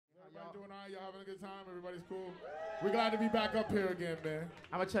right? Y'all having a good time? Everybody's cool? We're glad to be back up here again, man.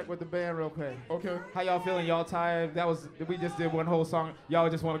 I'm gonna check with the band real quick. Okay. How y'all feeling? Y'all tired? We just did one whole song. Y'all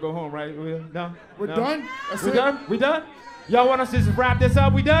just want to go home, right? No? We're done? That's we it? done? We done? Y'all want us to just wrap this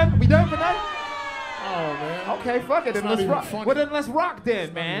up? We done? We done for that? Oh, man. Okay, fuck it. Then let's rock. Funny. Well, then let's rock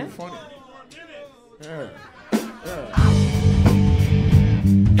then, man. Funny. Yeah.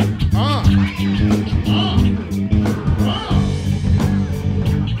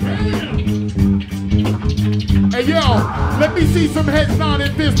 Hey yo, let me see some heads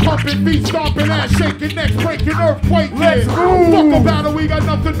nodding, fist pumping, feet stomping, ass shaking, necks breaking, earthquake. Let's move. Fuck a battle, we got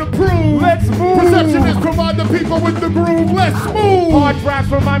nothing to prove. Let's move. Perceptionists provide the people with the groove. Let's move. Hard tracks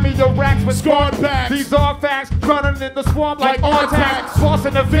remind me of racks with scarred backs. These are facts, running in the swamp like Artax.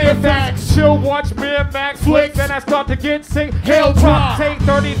 Bossing the Fairfax. Chill, watch Miramax flicks, and I start to get sick. Hail drop. Take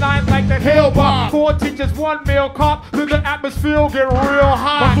 39 like the hail bop. 4 teachers, 1 meal cop. Through the atmosphere get real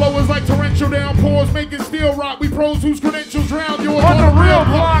hot. My flow is like torrential downpours, making steel rock. We pros whose credentials drown yours On the real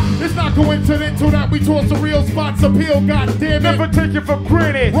block. It's not coincidental that we toss the real spots appeal, goddamn it. Never take it for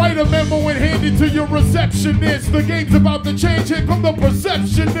granted. Write a memo and hand it to your receptionist. The game's about to change, here come the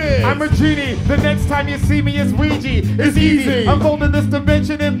perceptionist. I'm a genie, the next time you see me is Ouija. It's easy. I'm holding this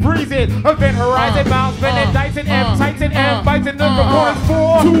dimension and breeze it. Event horizon, mouse, Benedetti, M, Titan, M, bites, and number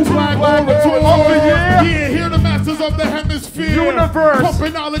 4. 2 black orators. Yeah. Yeah, hear the masters of the hemisphere. Universe.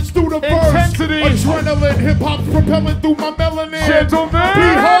 Pumping knowledge through the Intensity. verse. Adrenaline, hip-hop's propelling through my melanin. Gentlemen,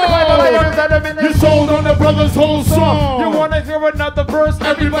 behold, you're sold on the brother's whole song. You wanna hear another verse?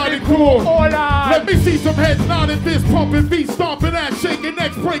 Everybody cool. Hola. Let me see some heads nodding, fist pumping, feet stomping, ass shaking,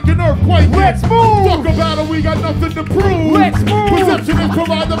 necks breaking, earthquake. Let's move. Fuck a battle, we got nothing to prove. Let's move. Perceptionists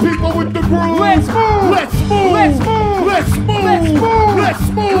provide the people with the groove. Let's move. Let's move. Let's move. Let's move. Let's move.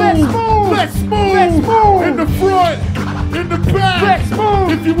 Let's move. Let's move. Let's move. Let's move. In the front, in the back. Let's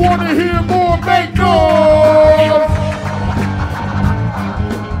move. If you want to hear more, make noise.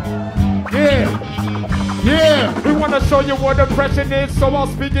 Yeah. We wanna show you what oppression is, so I'll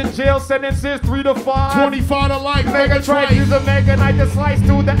speak in jail sentences 3 to 5. 25 to life, Mega tripe, use a mega knife to slice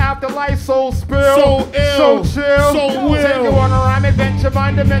through the afterlife, soul spill. So ill, so chill, so will. Take you on a rhyme adventure,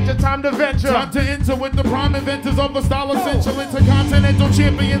 mind adventure, time to venture. Time to enter with the prime inventors of the style essential. Intercontinental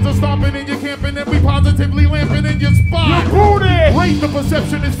champions are stomping in your camping, and we positively lamping in your spot. Booty. Raise the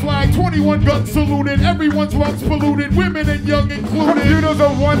perceptionist flag, 21 guns saluted, everyone's lungs polluted, women and young included. Computers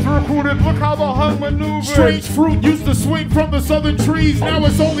are ones recruited, look how the hung maneuver. Strange fruit used to swing from the southern trees, now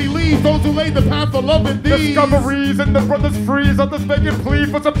it's only leaves, those who laid the path of love and these. Discoveries and the brothers freeze, others begging plea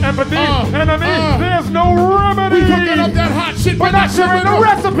for some empathy. Enemy, there's no remedy. We cooking up that hot shit, but not sharing the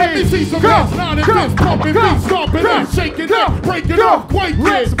recipe. Let me see some heads nodding, fist pumping, feet stomping, ass shaking, up, breaking up, quaking.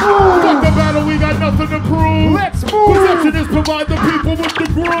 Let's move. Fuck the battle, we got nothing to prove. Let's move. Perceptionists provide the people with the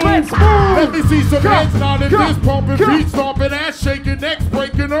groove. Let's move. Let me see some heads nodding, fist pumping, feet stomping, ass shaking, necks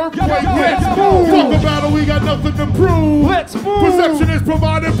breaking, earthquake. Let's move. Fuck the battle, we got nothing to prove. Let's move. Perceptionists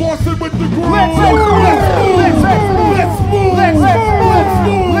providing Boston with the groove. Let's move. Let's move. Let's move. Let's move. Let's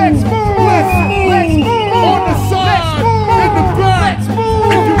move. Let's move. Let's move. Let's move. Let's move. On the side, Let's move. in the back. Let's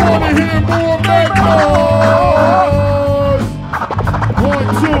move. If you want to hear more, make noise. 1,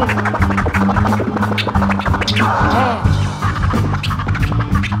 2.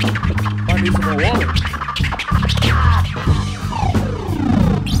 I need some more water.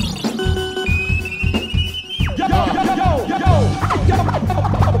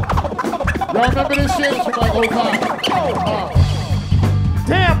 Y'all remember this shit? It's from like old time.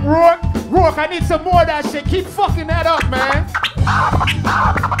 Damn, Rourke, I need some more of that shit. Keep fucking that up, man.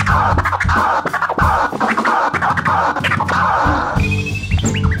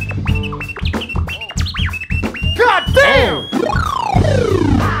 God damn!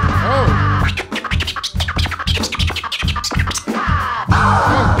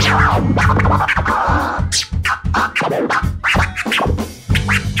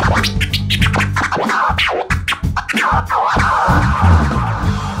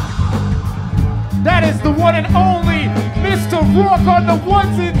 That is the one and only Mr. Rourke on the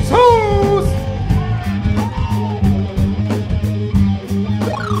ones and twos.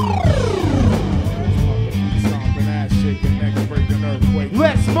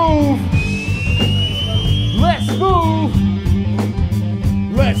 Let's move. Let's move.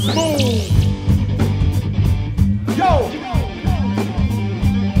 Let's move. Yo.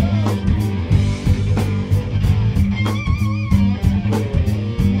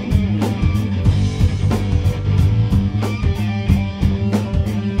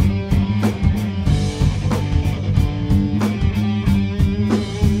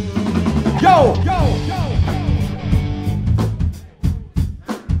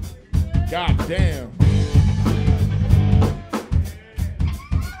 God damn.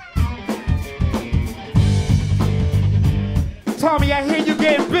 Tommy, I hear you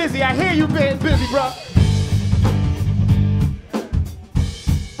getting busy. I hear you getting busy, bro.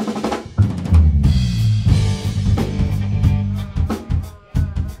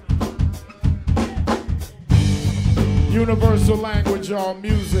 Universal language, y'all,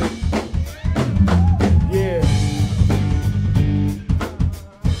 music. Yeah.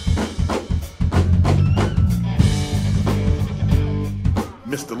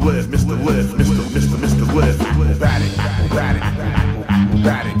 Mr. Lif, Mr. Lif, Mr. Lif, Akrobatik, Akrobatik,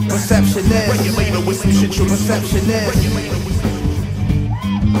 Akrobatik. Perceptionists. Regulator with some shit you Perceptionists.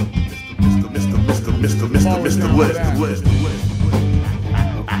 Mr. Lif,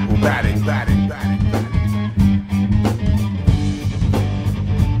 Akrobatik,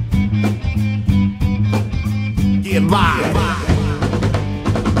 Get live.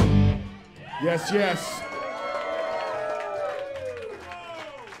 Yes, yes.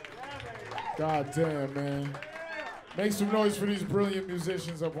 God damn, man. Make some noise for these brilliant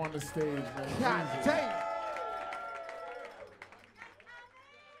musicians up on the stage, man. God Jesus. damn.